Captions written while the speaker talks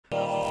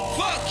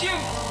Fuck you.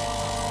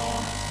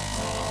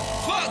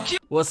 Fuck you.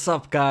 What's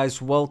up,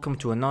 guys? Welcome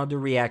to another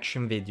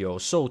reaction video.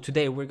 So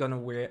today we're gonna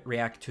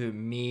react to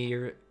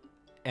MIR-SA,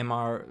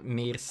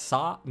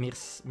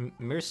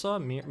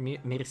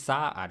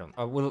 I don't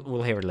know.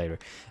 We'll hear it later.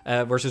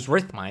 Versus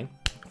RYTHMIND,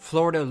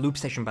 Florida Loop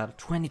Station Battle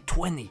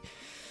 2020.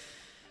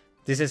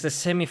 This is the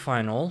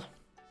semi-final.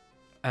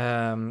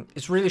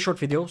 It's a really short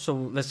video, so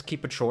let's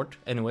keep it short.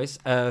 Anyways,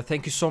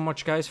 thank you so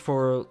much, guys,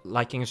 for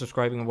liking and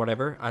subscribing and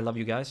whatever. I love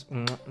you guys.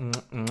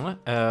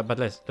 But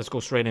let's go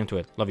straight into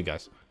it. Love you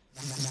guys.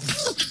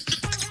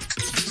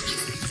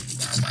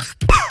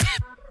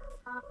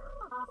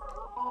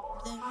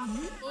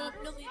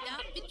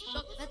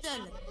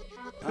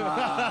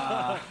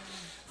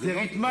 C'est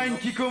RYTHMIND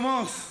qui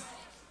commence.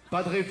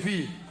 Pas de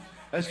répit.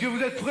 Est-ce que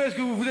vous êtes prêts? Est-ce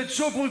que vous êtes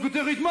chaud pour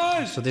écouter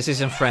RYTHMIND? So this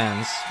is in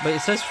France, but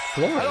it says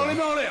Florida. Alors les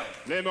mains en l'air.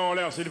 Les mains en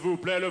l'air, s'il vous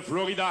plaît, le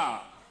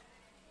Florida.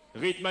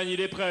 RYTHMIND, il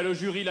est prêt, le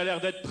jury, il a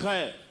l'air d'être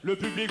prêt. Le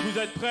public, vous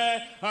êtes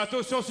prêts?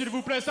 Attention, s'il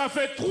vous plaît, ça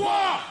fait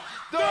 3,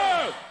 2,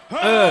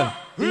 1,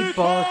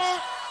 beatbox.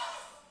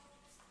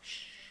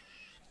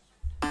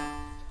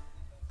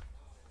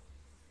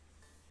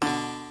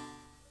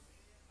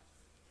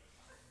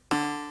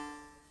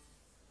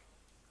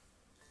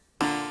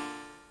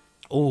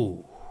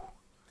 Oh.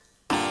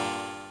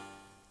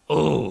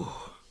 Oh.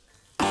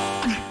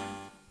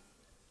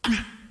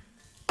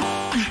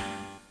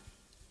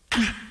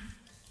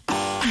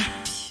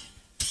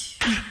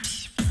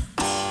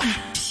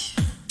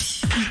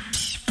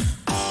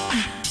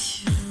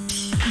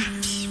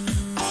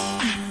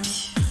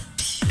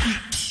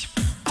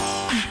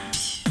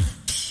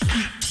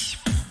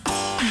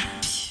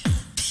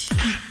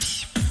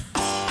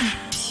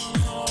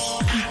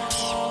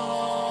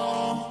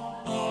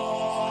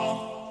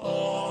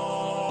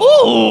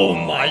 Oh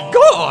my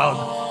god!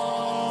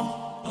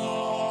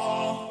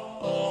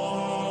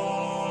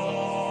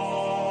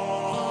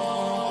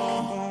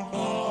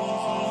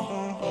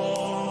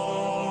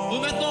 Bon,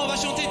 maintenant on va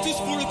chanter tous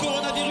pour le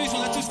coronavirus,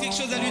 on a tous quelque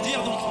chose à lui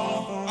dire, donc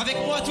avec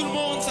moi tout le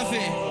monde ça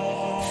fait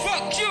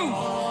fuck you.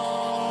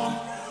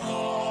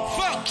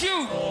 Fuck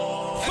you.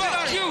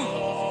 Fuck you.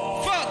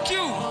 Fuck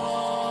you.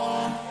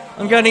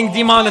 I'm getting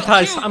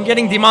demonetized. I'm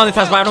getting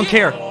demonetized, but I don't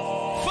care.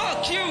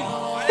 Fuck you.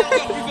 Allez,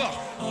 encore plus fort.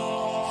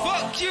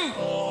 Fuck you.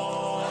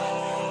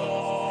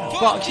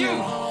 Fuck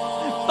you.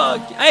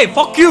 Fuck. Hey,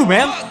 fuck you,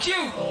 man. Fuck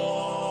you.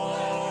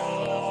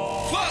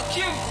 Fuck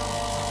you.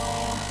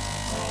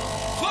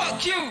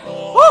 Fuck you.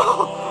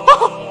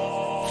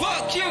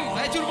 Fuck you.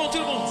 Allez, tout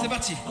le monde, c'est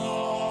parti.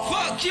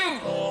 Fuck you.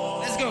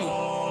 Let's go.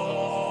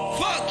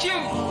 Fuck you.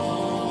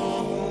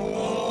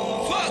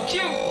 Fuck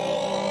you.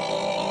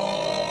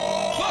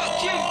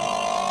 Fuck you.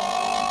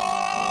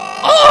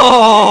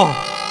 Oh!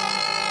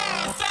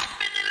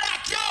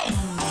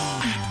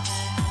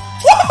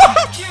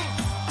 Fuck you.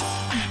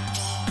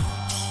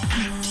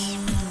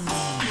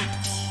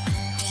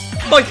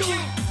 Oh my god!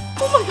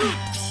 Oh my god!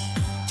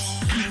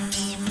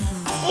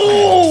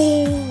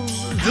 Oh!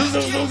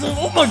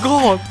 Oh my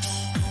god!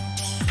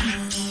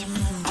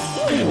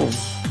 Oh.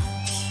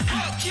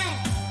 Fuck you.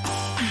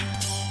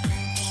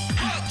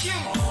 Fuck you. Fuck you.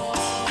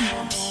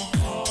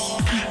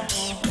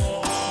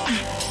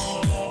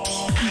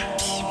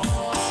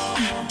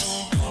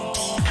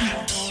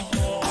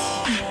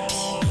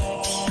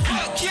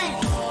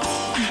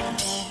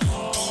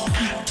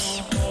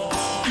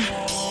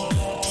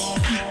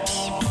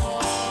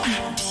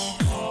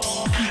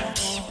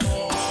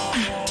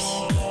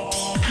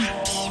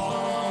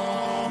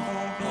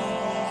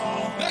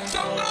 Make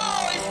some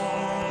noise.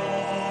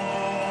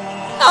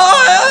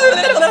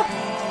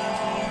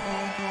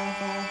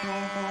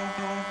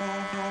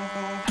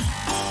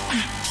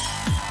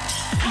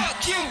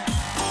 Fuck you.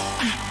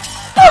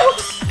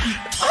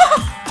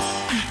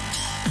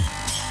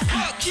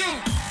 Fuck you.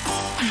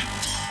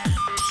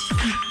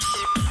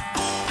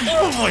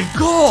 Oh my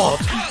god!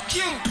 Fuck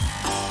you.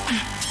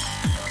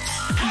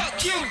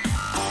 Fuck you.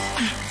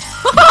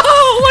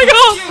 Oh my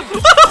god!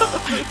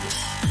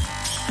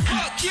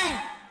 Fuck you.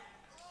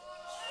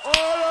 Oh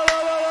là là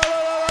là là là là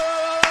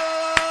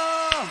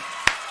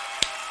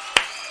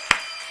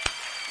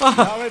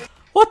là. Arrête.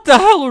 What the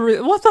hell?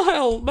 What the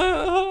hell,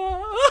 man?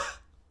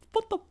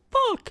 What the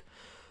fuck?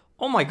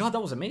 Oh my god, that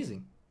was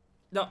amazing.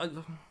 No,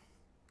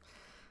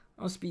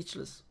 I'm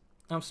speechless.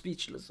 I'm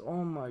speechless.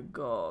 Oh my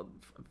god.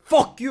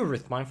 Fuck you,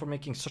 RYTHMIND, for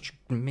making such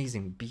an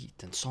amazing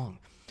beat and song.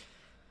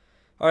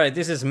 Alright,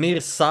 this is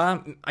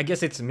MIR-SA. I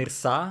guess it's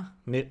MIR-SA.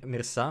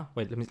 MIR-SA.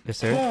 Wait,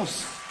 let's hear it.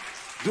 Fonce.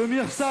 De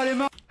MIR-SA les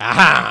mains.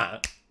 Aha!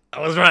 I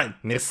was right.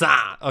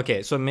 MIR-SA.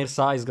 Okay, so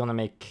MIR-SA is gonna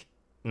make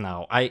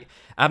now.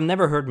 I've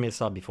never heard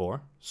MIR-SA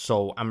before,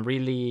 so I'm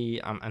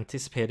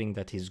anticipating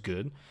that he's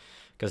good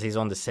because he's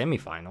on the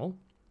semi-final.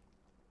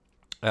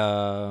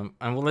 And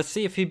well, let's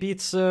see if he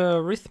beats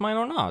RYTHMIND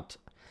or not.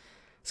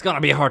 It's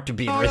gonna be hard to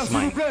beat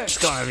RYTHMIND. It's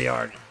gonna be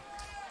hard.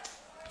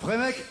 Prêt,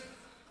 mec?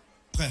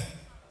 Prêt.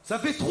 Ça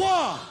fait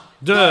 3,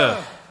 2,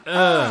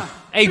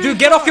 Hey, dude,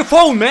 get off your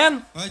phone,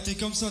 man! Ouais, t'es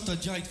comme ça, t'as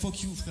direct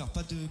fuck you, frère.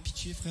 Pas de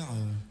pitié, frère.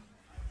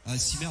 Ah,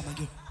 si merde, ma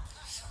gueule.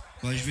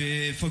 Ouais, je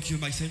vais fuck you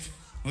myself.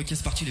 Ok,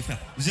 c'est parti les frères.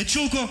 Vous êtes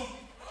chaud ou quoi?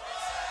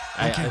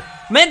 Okay.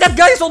 Man, that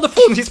guy is on the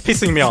phone. He's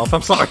pissing me off.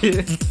 I'm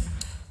sorry.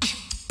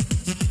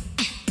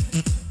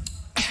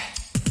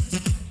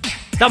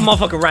 That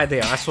motherfucker right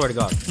there. I swear to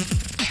God.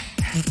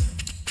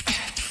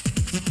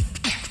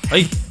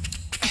 Hey.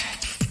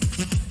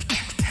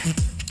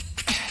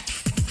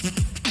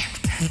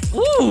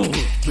 Ooh.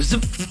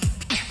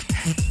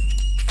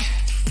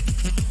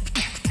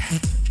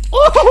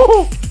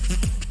 Ooh.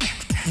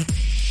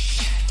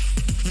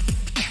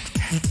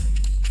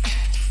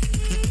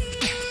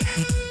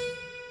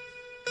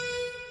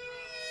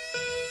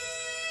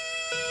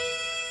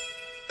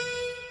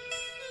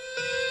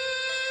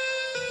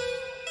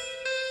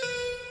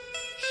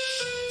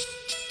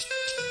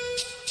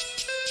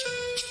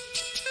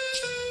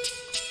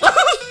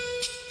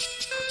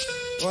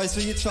 On va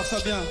essayer de faire ça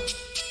bien.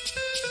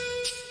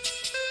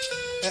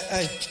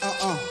 Hey,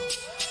 1-1.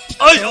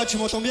 Aïe. Tu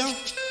m'entends bien?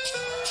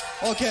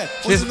 Ok,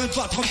 on se met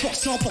pas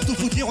 30% pour tout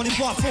vous dire, on est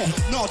pas à fond.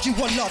 Non, dis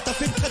voilà, t'as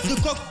fait une traite de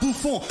coq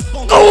bouffon.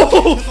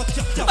 Oh,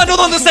 I don't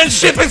understand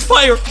shit, it's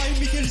fire.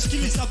 Miguel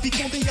Skill et sa vie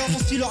tombée, mon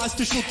style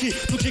reste choqué.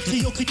 Donc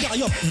j'écris au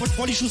critérium. Moi je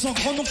prends les choses en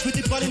grand nombre, je fais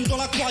des baleines dans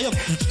l'aquarium.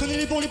 Je connais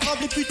les bons, les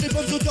braves, les putes, les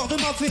bonnes odeurs de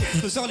ma fée.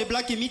 Faiseurs, les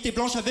blacks, émites et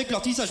blanches avec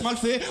leur tissage mal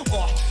fait. Oh,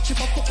 je sais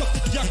pas pourquoi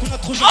peut bien qu'on a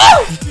trop joué.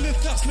 Tu les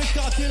faire se mettre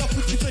karaté, la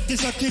foot, tu fais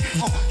des athées.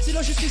 Oh, si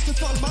la justice te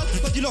parle mal,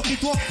 pas dis-leur que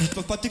toi. Ils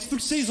peuvent pas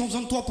t'expulser, ils ont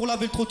besoin de toi pour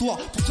laver le trottoir.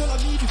 Pour toi,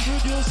 l'ami du feu,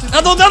 Dieu, c'est.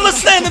 I don't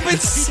understand if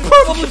it's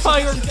probably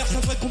fire. C'est un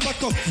vrai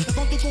combattant. La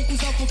bande de ton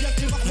cousin, faut bien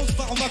que les marrons se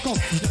barrent en vacances.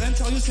 Y'a rien de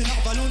sérieux, c'est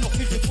Narballon, on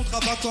refile des contrats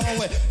vacants.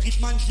 Ouais,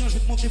 Rythman, viens, je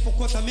vais te montrer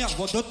pourquoi ta mère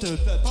voit d'autres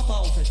papa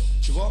en fait.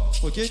 Tu vois?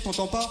 Ok, je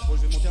t'entends pas? Bon,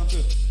 je vais monter un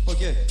peu.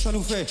 Ok, ça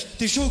nous fait.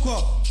 T'es chaud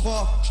quoi?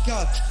 3,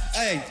 4,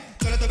 hey.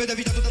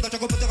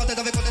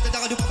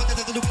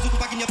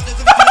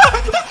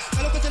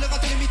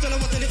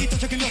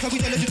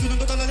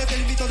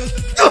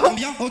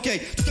 Bien, ok.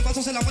 De toute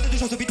façon, c'est la moitié des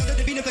choses.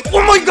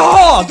 Oh my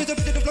God!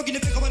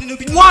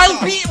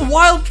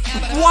 Wild.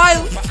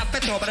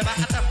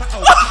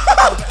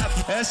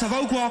 Eh, ça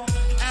va ou quoi?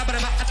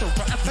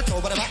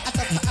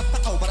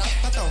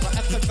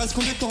 Reste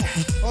combien de temps?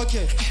 Ok,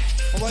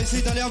 on va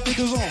essayer d'aller un peu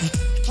devant.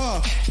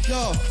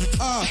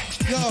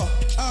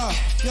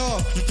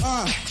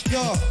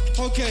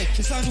 Ok,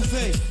 et ça nous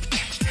fait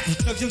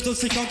 9ème dose,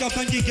 c'est gang à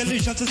bang, égal les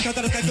gens, c'est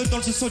scandale à ta gueule dans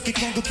le sol qui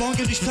gang bang,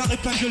 les stars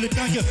épinglent les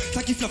dingues,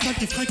 ça kiffe la fin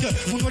des fringues,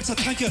 mon noël ça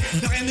trinque,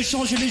 mais rien ne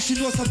change, les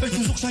chinois s'appellent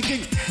toujours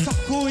Shanghai.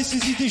 Sarko et ses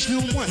idées, je l'ai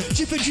au moins,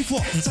 j'y vais 10 fois,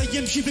 ça y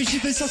est, j'y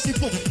vais, ça c'est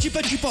bon, j'y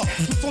vais, pas, tout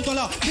le fond dans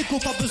la déco,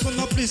 pas besoin de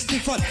m'appeler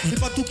Stéphane, mais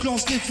pas tout clan,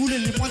 c'est foulé,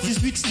 les moins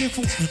 18 se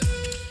défoncent.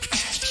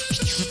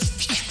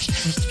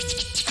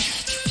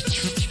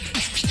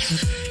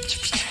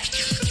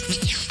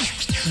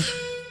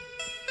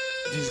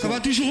 Ça va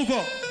toujours ou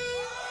quoi?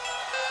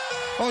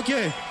 Ok.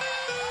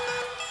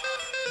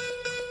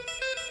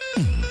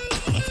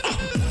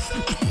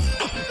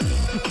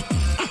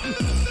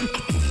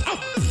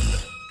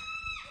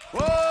 Oh,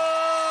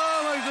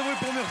 max de bruit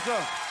pour MIR-SA.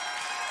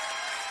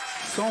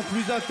 Sans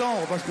plus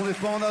attendre, parce qu'on n'est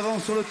pas en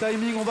avance sur le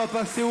timing, on va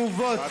passer au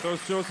vote.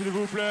 Attention s'il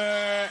vous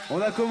plaît.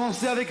 On a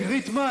commencé avec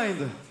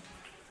RYTHMIND.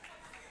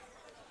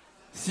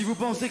 Si vous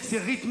pensez que c'est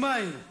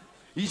RYTHMIND,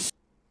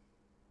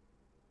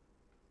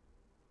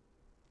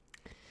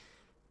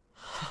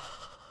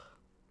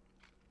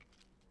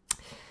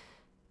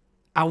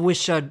 I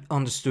wish I'd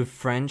understood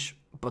French,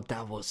 but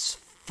that was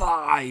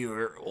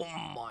fire. Oh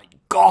my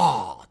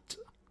God.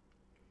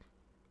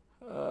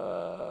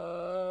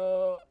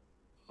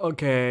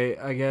 Okay,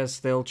 I guess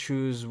they'll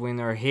choose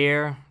winner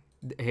here.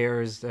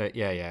 Here is the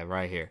yeah,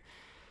 right here.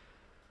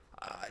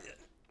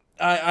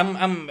 I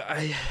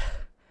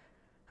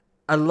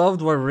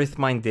loved what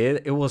RYTHMIND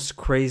did. It was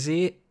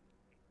crazy.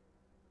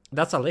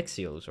 That's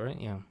Alexios,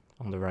 right? Yeah,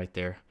 on the right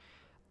there.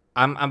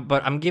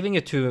 But I'm giving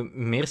it to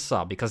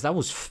MIR-SA because that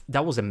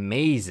was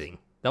amazing.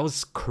 That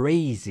was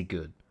crazy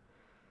good.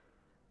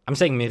 I'm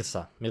saying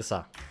MIR-SA.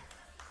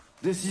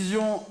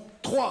 décision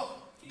 3,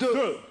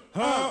 2,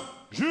 1.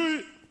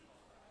 Jury.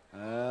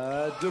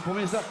 2 pour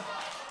MIR-SA.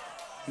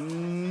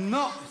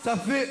 Non, ça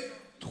fait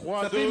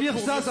 3, ça fait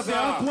MIR-SA, ça fait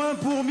 1 point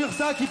pour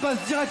MIR-SA qui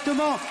passe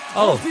directement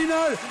Oh. en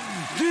finale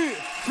du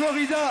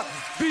Florida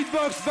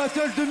Beatbox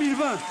Battle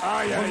 2020.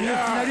 Premier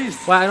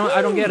finaliste. Well,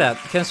 I don't get that.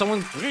 Can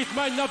someone?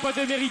 RYTHMIND n'a pas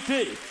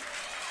démérité.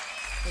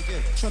 Ok,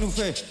 ça nous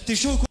fait. T'es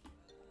chaud quoi?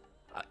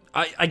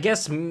 I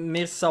guess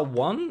MIR-SA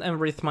won and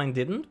RYTHMIND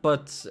didn't,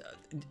 but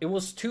it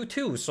was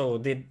 2-2. So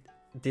did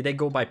they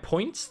go by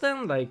points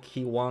then? Like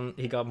he won,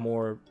 he got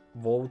more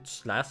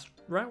votes last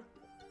round.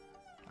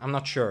 I'm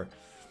not sure.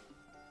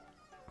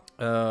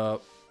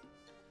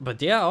 But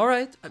yeah, all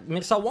right.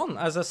 MIR-SA won,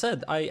 as I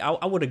said.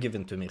 I would have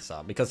given to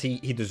MIR-SA because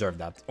he deserved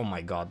that. Oh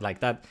my God,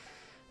 like that.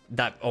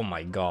 Oh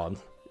my God,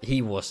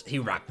 he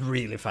rapped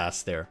really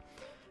fast there.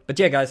 But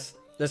yeah, guys,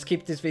 let's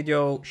keep this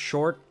video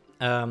short.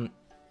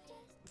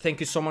 Thank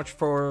you so much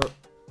for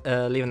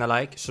leaving a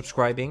like,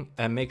 subscribing,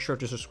 and make sure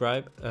to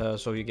subscribe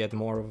so you get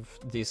more of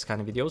these kind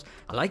of videos.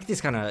 I like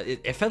this kind of.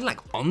 It felt like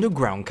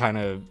underground kind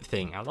of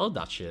thing. I love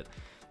that shit.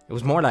 It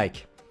was more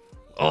like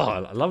Oh,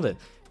 I loved it.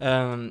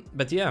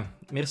 But yeah,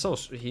 MIR-SA,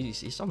 he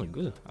sounded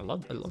good. I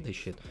love this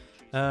shit.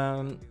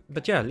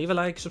 But yeah, leave a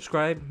like,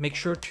 subscribe. Make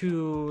sure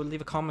to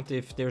leave a comment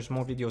if there's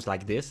more videos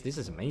like this. This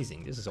is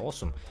amazing. This is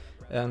awesome.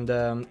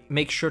 And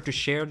make sure to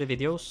share the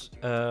videos.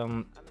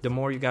 The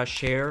more you guys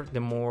share, the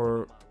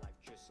more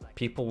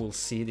people will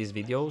see these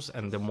videos,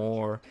 and the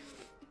more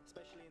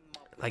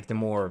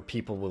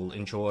people will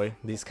enjoy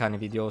these kind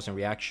of videos and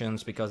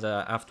reactions, because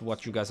after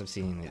what you guys have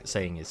seen,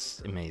 saying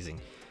is amazing.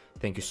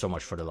 Thank you so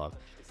much for the love.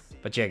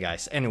 But yeah,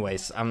 guys,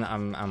 anyways, I'm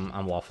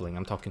waffling,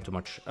 I'm talking too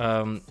much.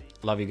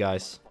 Love you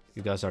guys.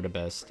 You guys are the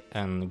best,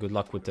 and good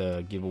luck with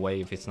the giveaway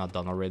if it's not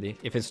done already.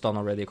 If it's done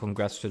already,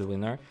 congrats to the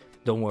winner.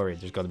 Don't worry,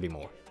 there's gonna be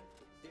more,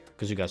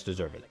 because you guys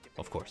deserve it,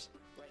 of course.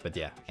 But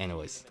yeah,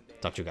 anyways,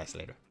 talk to you guys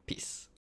later. Peace.